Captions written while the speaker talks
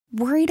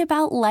Worried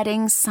about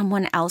letting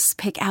someone else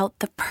pick out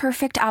the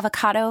perfect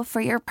avocado for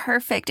your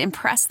perfect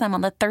impress them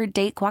on the third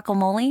date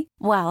guacamole?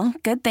 Well,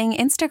 good thing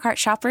Instacart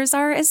shoppers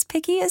are as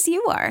picky as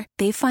you are.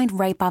 They find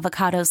ripe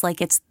avocados like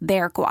it's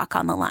their guac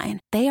on the line.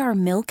 They are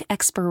milk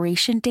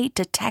expiration date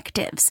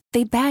detectives.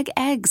 They bag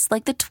eggs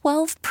like the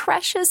 12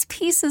 precious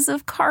pieces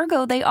of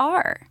cargo they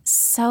are.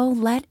 So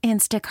let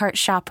Instacart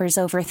shoppers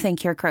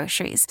overthink your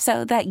groceries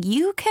so that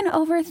you can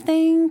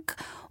overthink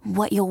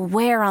what you'll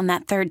wear on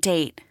that third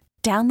date.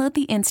 Download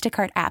the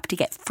Instacart app to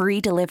get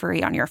free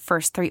delivery on your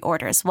first 3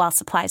 orders while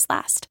supplies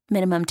last.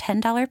 Minimum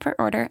 $10 per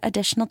order.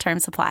 Additional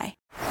terms apply.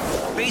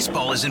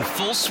 Baseball is in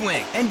full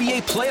swing.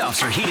 NBA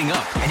playoffs are heating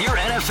up, and your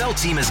NFL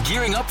team is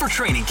gearing up for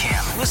training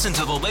camp. Listen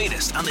to the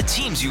latest on the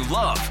teams you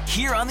love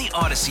here on the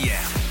Odyssey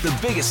app. The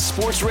biggest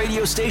sports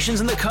radio stations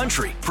in the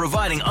country,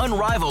 providing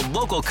unrivaled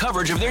local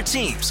coverage of their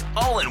teams,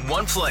 all in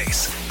one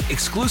place.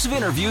 Exclusive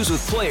interviews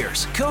with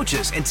players,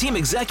 coaches, and team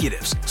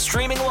executives,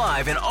 streaming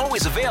live and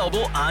always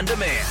available on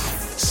demand.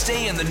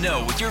 Stay in the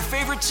know with your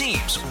favorite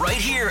teams right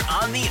here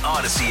on the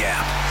Odyssey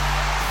app.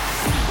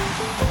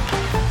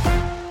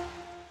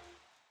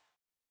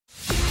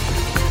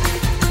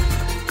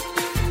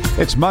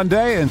 It's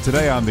Monday, and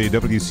today on the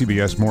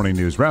WCBS Morning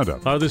News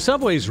Roundup. Are the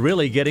subways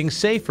really getting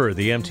safer?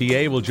 The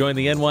MTA will join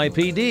the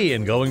NYPD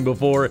in going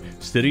before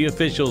city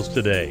officials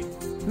today.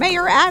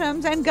 Mayor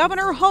Adams and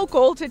Governor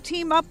Hochul to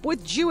team up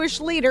with Jewish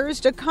leaders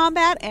to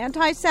combat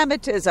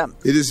anti-Semitism.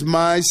 It is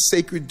my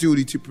sacred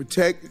duty to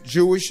protect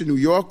Jewish New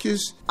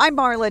Yorkers. I'm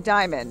Marla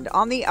Diamond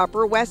on the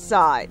Upper West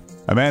Side.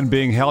 A man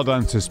being held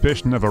on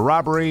suspicion of a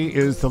robbery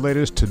is the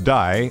latest to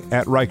die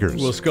at Rikers.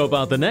 We'll scope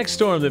out the next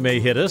storm that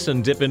may hit us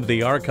and dip into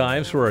the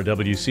archives for our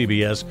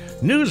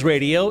WCBS News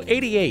Radio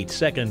 88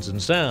 Seconds in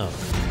Sound.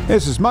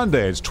 This is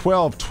Monday. It's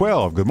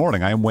 12/12. Good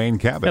morning. I'm Wayne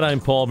Cabot. And I'm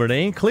Paul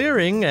Murnane.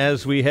 Clearing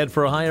as we head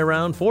for a high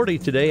around 40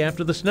 today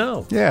after the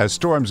snow. Yeah, as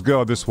storms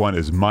go, this one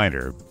is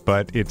minor,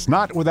 but it's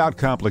not without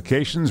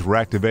complications. We're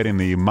activating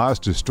the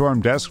Mazda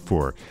Storm Desk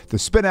for the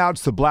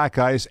spinouts, the black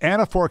ice,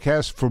 and a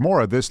forecast for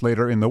more of this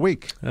later in the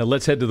week.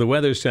 Let's head to the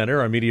Weather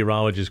Center. Our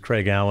meteorologist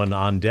Craig Allen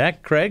on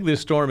deck. Craig,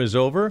 this storm is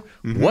over.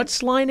 Mm-hmm.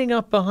 What's lining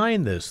up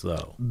behind this,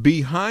 though?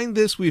 Behind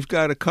this, we've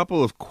got a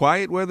couple of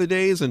quiet weather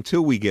days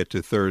until we get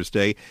to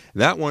Thursday.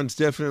 That one's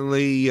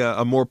definitely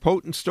a more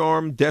potent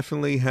storm,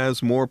 definitely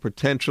has more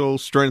potential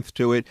strength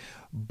to it,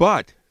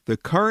 but the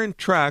current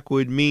track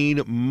would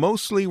mean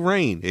mostly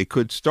rain. It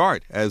could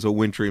start as a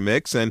wintry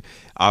mix and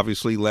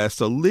obviously last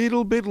a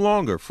little bit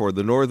longer for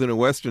the northern and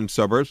western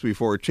suburbs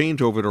before it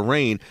change over to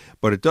rain.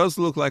 But it does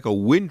look like a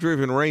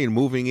wind-driven rain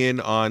moving in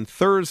on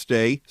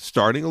Thursday,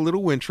 starting a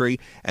little wintry,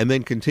 and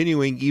then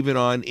continuing even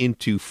on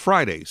into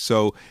Friday.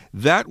 So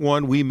that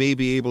one we may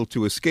be able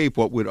to escape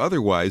what would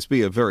otherwise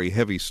be a very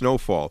heavy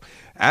snowfall.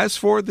 As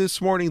for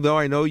this morning, though,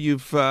 I know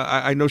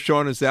I know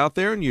Sean is out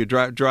there and you're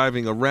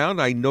driving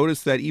around. I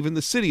noticed that even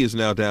the city is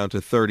now down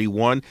to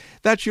 31.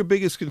 That's your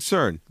biggest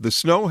concern. The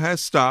snow has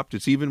stopped.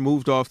 It's even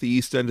moved off the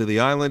east end of the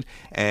island,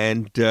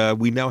 and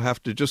we now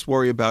have to just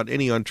worry about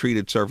any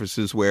untreated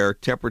surfaces where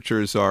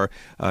temperatures are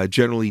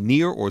generally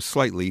near or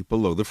slightly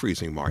below the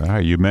freezing mark. All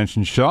right, you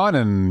mentioned Sean,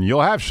 and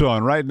you'll have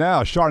Sean right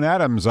now. Sean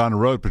Adams on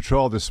road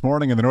patrol this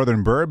morning in the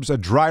northern burbs. A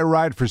dry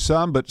ride for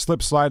some, but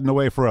slip sliding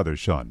away for others,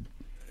 Sean.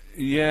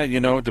 Yeah,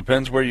 it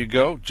depends where you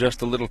go.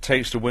 Just a little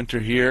taste of winter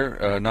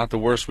here. Not the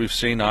worst we've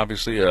seen,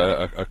 obviously.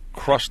 A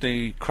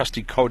crusty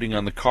coating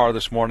on the car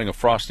this morning, a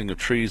frosting of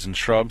trees and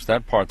shrubs.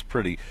 That part's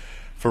pretty.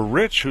 For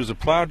Rich, who's a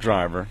plow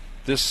driver,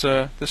 this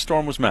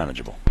storm was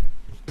manageable.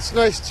 It's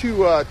nice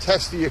to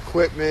test the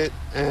equipment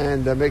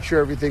and make sure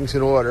everything's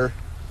in order.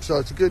 So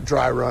it's a good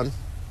dry run,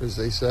 as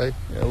they say.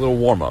 Yeah, a little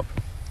warm-up.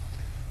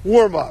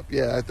 Warm-up,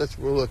 yeah, that's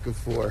what we're looking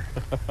for.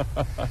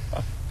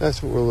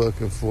 That's what we're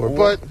looking for.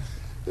 But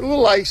a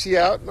little icy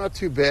out, not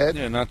too bad.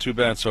 Yeah, not too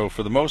bad. So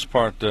for the most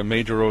part,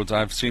 major roads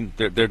I've seen,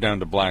 they're down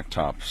to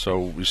blacktop. So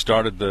we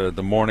started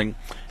the morning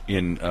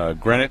in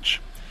Greenwich,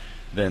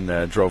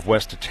 then drove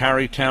west to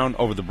Tarrytown,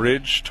 over the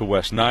bridge to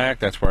West Nyack.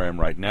 That's where I am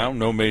right now.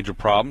 No major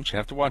problems. You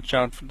have to watch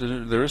out.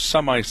 There is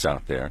some ice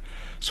out there.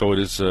 So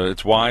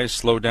it's wise.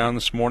 Slow down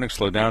this morning,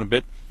 slow down a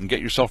bit, and get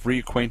yourself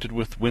reacquainted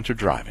with winter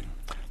driving.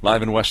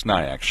 Live in West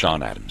Nyack,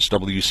 Sean Adams,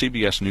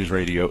 WCBS News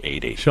Radio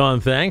 880. Sean,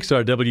 thanks.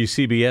 Our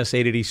WCBS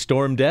 880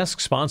 Storm Desk,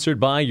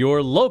 sponsored by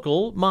your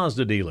local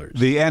Mazda dealers.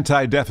 The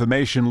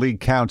Anti-Defamation League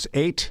counts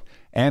 8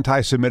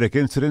 anti-Semitic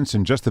incidents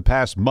in just the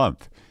past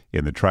month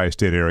in the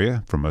tri-state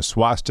area, from a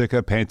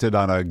swastika painted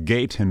on a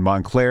gate in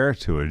Montclair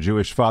to a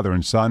Jewish father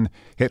and son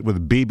hit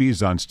with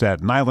BBs on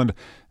Staten Island.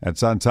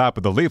 That's on top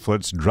of the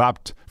leaflets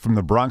dropped from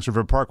the Bronx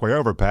River Parkway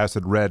overpass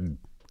that read,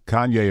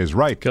 "Kanye is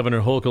right."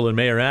 Governor Hochul and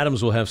Mayor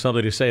Adams will have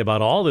something to say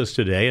about all this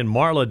today, and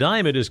Marla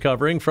Diamond is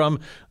covering from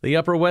the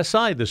Upper West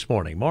Side this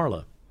morning.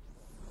 Marla.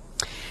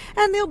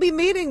 And they'll be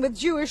meeting with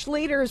Jewish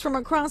leaders from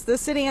across the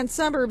city and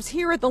suburbs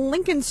here at the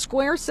Lincoln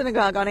Square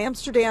Synagogue on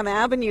Amsterdam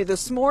Avenue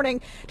this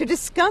morning to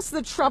discuss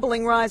the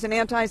troubling rise in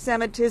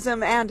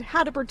anti-Semitism and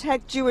how to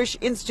protect Jewish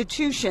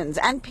institutions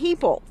and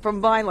people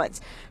from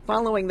violence.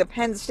 Following the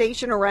Penn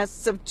Station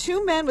arrests of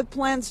two men with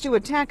plans to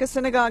attack a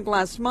synagogue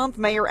last month,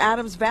 Mayor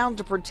Adams vowed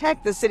to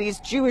protect the city's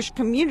Jewish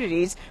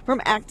communities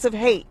from acts of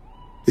hate.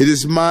 It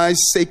is my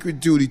sacred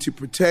duty to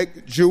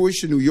protect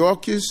Jewish New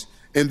Yorkers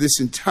and this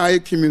entire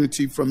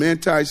community from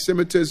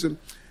anti-Semitism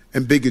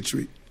and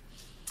bigotry.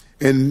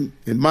 And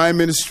in my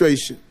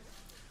administration,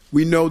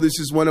 we know this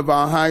is one of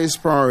our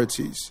highest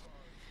priorities.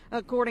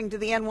 According to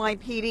the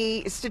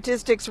NYPD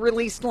statistics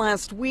released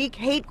last week,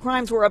 hate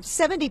crimes were up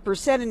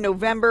 70% in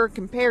November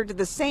compared to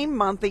the same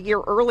month a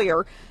year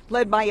earlier,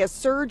 led by a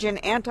surge in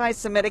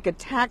anti-Semitic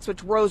attacks,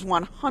 which rose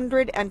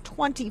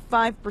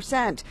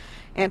 125%.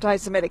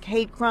 Anti-Semitic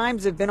hate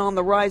crimes have been on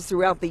the rise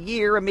throughout the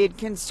year amid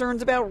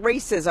concerns about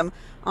racism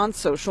on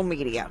social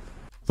media.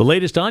 The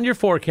latest on your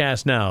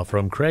forecast now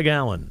from Craig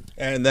Allen.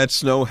 And that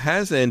snow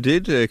has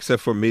ended,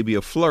 except for maybe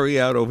a flurry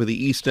out over the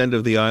east end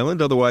of the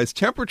island. Otherwise,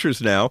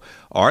 temperatures now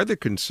are the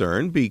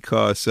concern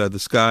because the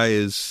sky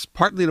is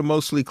partly to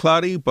mostly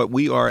cloudy, but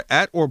we are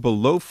at or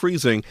below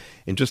freezing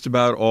in just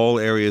about all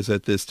areas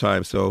at this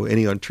time. So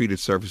any untreated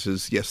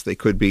surfaces, yes, they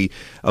could be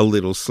a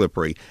little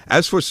slippery.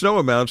 As for snow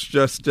amounts,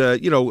 just a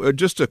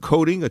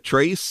coating, a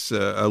trace,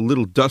 a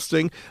little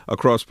dusting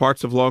across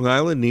parts of Long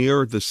Island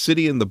near the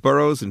city and the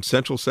boroughs and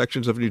central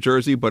sections of New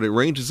Jersey, but it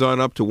ranges on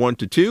up to 1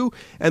 to 2,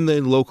 and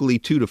then locally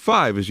 2 to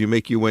 5 as you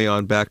make your way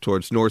on back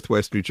towards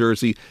northwest New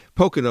Jersey,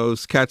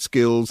 Poconos,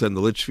 Catskills, and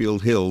the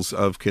Litchfield Hills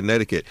of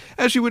Connecticut.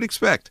 As you would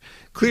expect,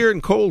 clear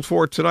and cold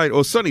for tonight,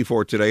 sunny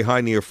for today,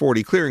 high near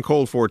 40. Clear and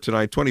cold for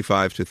tonight,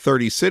 25 to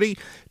 30 city,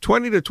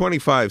 20 to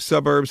 25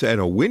 suburbs,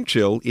 and a wind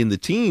chill in the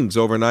teens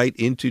overnight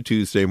into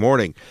Tuesday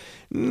morning.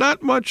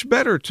 Not much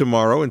better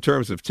tomorrow in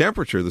terms of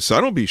temperature. The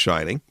sun will be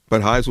shining,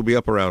 but highs will be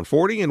up around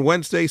 40. And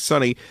Wednesday,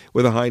 sunny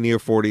with a high near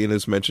 40. And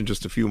as mentioned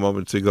just a few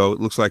moments ago, it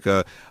looks like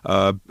a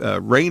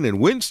rain and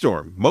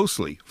windstorm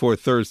mostly for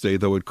Thursday,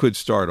 though it could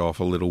start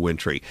off a little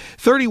wintry.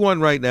 31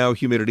 right now,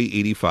 humidity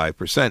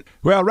 85%.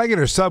 Well,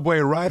 regular subway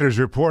riders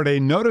report a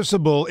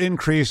noticeable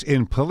increase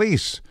in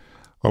police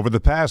over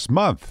the past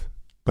month.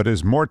 But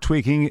is more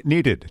tweaking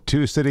needed?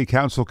 2 city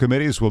council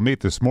committees will meet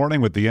this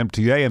morning with the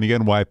MTA and the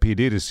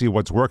NYPD to see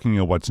what's working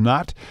and what's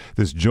not.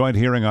 This joint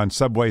hearing on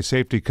subway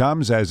safety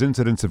comes as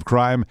incidents of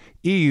crime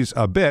ease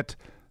a bit,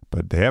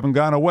 but they haven't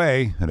gone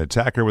away. An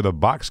attacker with a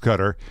box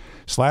cutter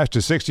slashed a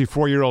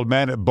 64-year-old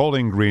man at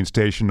Bowling Green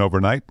Station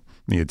overnight.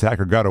 The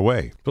attacker got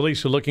away.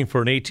 Police are looking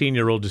for an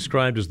 18-year-old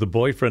described as the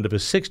boyfriend of a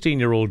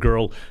 16-year-old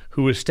girl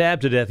who was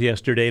stabbed to death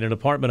yesterday in an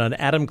apartment on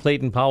Adam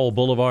Clayton Powell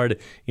Boulevard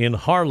in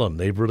Harlem.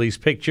 They've released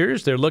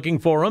pictures. They're looking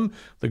for him.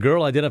 The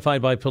girl,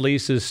 identified by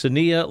police as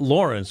Sania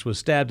Lawrence, was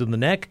stabbed in the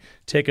neck,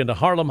 taken to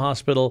Harlem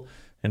Hospital,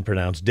 and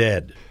pronounced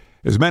dead.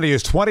 As many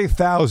as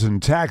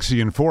 20,000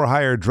 taxi and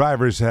for-hire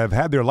drivers have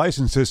had their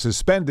licenses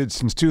suspended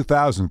since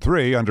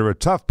 2003 under a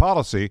tough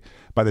policy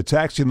by the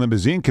Taxi and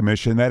Limousine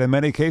Commission that in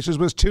many cases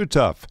was too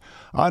tough.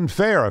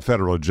 Unfair, a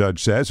federal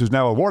judge says, who's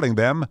now awarding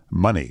them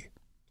money.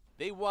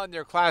 They won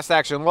their class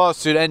action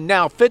lawsuit, and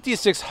now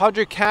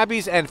 5,600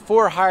 cabbies and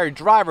for-hire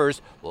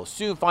drivers will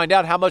soon find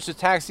out how much the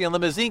Taxi and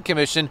Limousine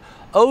Commission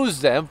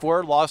owes them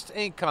for lost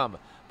income.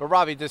 But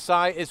Ravi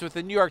Desai is with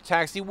the New York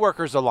Taxi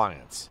Workers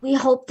Alliance. We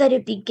hope that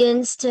it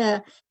begins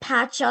to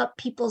patch up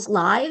people's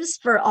lives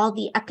for all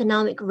the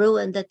economic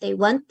ruin that they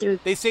went through.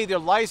 They say their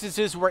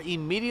licenses were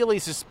immediately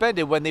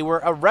suspended when they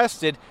were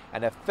arrested,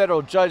 and a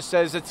federal judge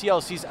says the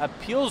TLC's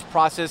appeals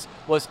process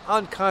was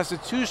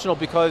unconstitutional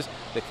because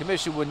the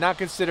commission would not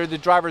consider the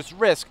driver's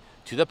risk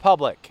to the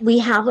public. We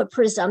have a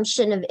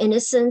presumption of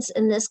innocence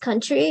in this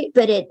country,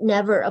 but it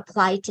never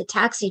applied to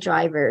taxi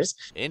drivers.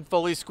 In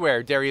Foley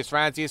Square, Darius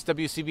Ranzius,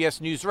 WCBS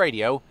News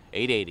Radio,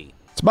 880.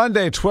 It's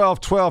Monday,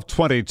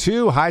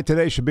 12/12/22. High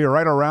today should be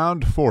right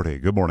around 40.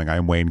 Good morning.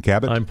 I'm Wayne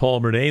Cabot. I'm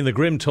Paul Murnane. The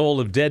grim toll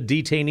of dead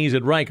detainees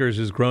at Rikers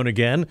has grown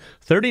again.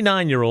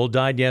 39-year-old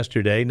died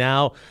yesterday.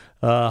 Now,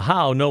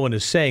 how, no one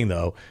is saying,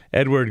 though.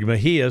 Edgardo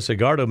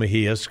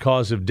Mejia's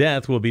cause of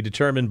death will be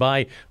determined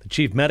by the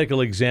chief medical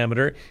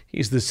examiner.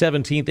 He's the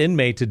 17th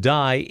inmate to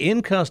die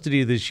in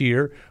custody this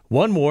year,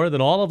 one more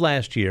than all of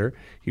last year.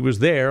 He was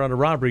there on a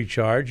robbery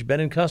charge, been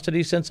in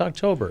custody since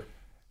October.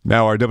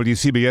 Now our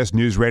WCBS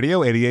News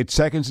Radio, 88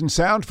 seconds in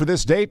sound for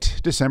this date,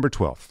 December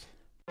 12th.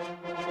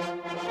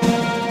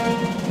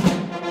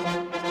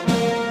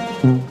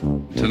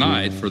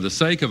 Tonight, for the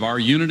sake of our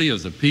unity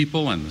as a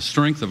people and the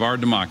strength of our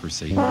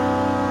democracy,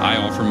 I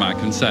offer my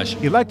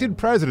concession. Elected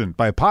president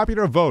by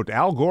popular vote,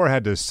 Al Gore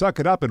had to suck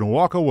it up and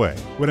walk away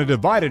when a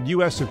divided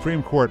U.S.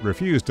 Supreme Court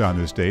refused on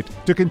this date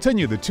to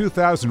continue the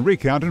 2000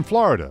 recount in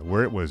Florida,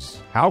 where it was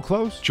how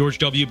close? George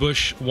W.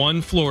 Bush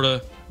won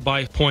Florida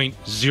by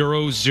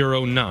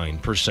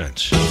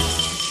 0.009%.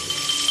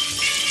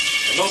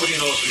 Nobody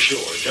knows for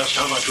sure just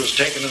how much was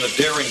taken in the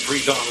daring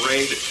pre-dawn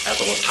raid at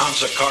the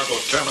Lufthansa cargo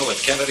terminal at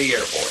Kennedy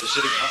Airport.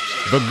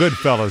 The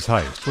Goodfellas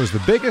heist was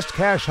the biggest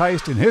cash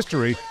heist in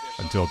history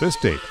Until this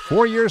date,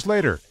 4 years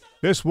later,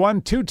 this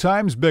one 2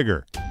 times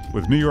bigger.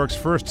 With New York's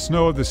first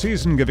snow of the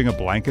season giving a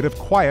blanket of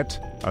quiet,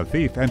 a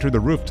thief entered the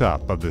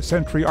rooftop of the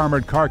Sentry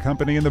Armored Car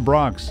Company in the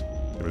Bronx.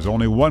 There was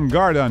only one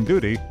guard on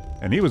duty,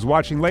 and he was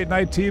watching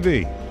late-night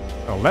TV.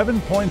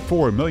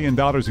 $11.4 million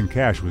in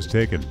cash was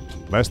taken.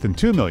 Less than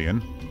 $2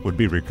 million would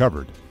be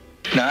recovered.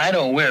 Now, I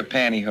don't wear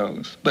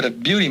pantyhose, but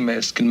if beauty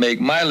mist can make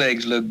my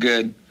legs look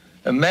good,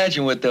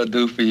 imagine what they'll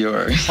do for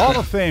yours. Hall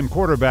of Fame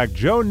quarterback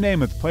Joe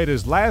Namath played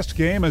his last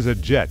game as a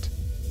Jet,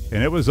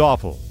 and it was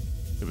awful.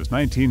 It was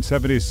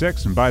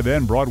 1976, and by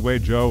then, Broadway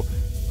Joe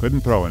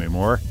couldn't throw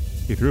anymore.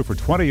 He threw for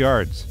 20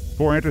 yards,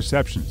 4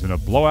 interceptions, and a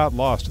blowout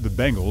loss to the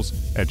Bengals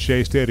at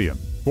Shea Stadium,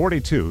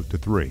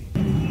 42-3.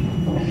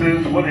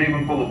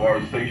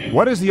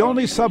 What is the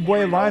only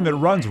subway line that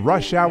runs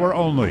rush hour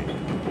only?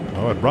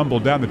 Well, it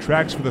rumbled down the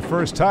tracks for the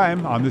first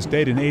time on this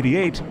date in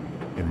 '88.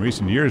 In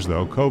recent years,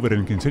 though, COVID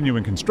and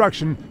continuing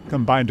construction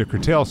combined to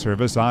curtail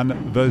service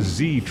on the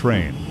Z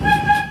train.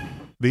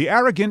 The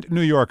arrogant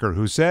New Yorker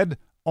who said,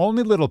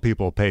 "Only little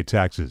people pay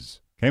taxes,"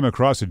 came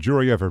across a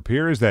jury of her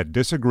peers that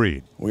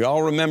disagreed. We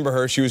all remember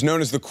her. She was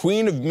known as the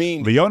Queen of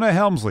Mean. Leona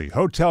Helmsley,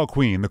 Hotel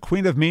Queen, the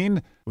Queen of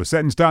Mean, was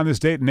sentenced on this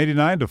date in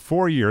 '89 to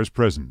 4 years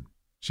prison.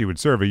 She would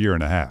serve a year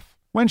and a half.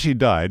 When she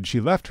died,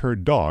 she left her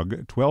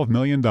dog $12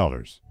 million.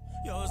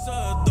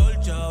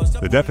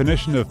 The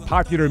definition of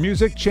popular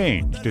music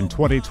changed in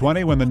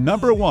 2020 when the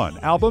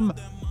 #1 album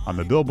on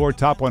the Billboard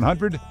Top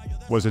 100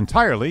 was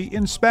entirely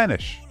in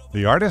Spanish.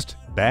 The artist,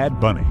 Bad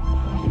Bunny.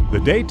 The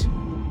date,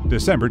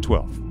 December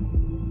 12th.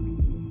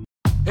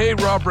 Hey,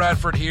 Rob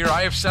Bradford here.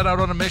 I have set out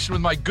on a mission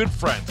with my good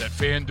friends at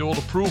FanDuel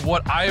to prove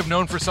what I have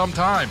known for some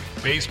time.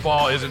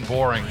 Baseball isn't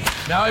boring.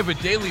 Now I have a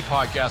daily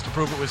podcast to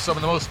prove it with some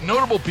of the most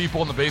notable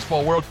people in the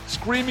baseball world,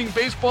 screaming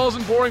baseball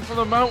isn't boring from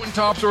the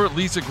mountaintops, or at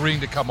least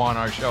agreeing to come on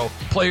our show.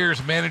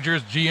 Players,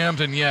 managers, GMs,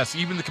 and yes,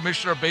 even the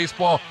commissioner of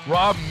baseball,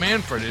 Rob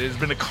Manfred. It has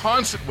been a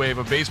constant wave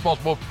of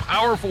baseball's most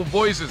powerful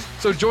voices.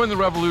 So join the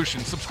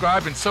revolution.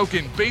 Subscribe and soak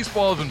in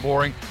Baseball Isn't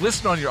Boring.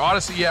 Listen on your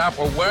Odyssey app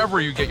or wherever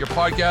you get your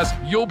podcasts.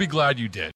 You'll be glad you did.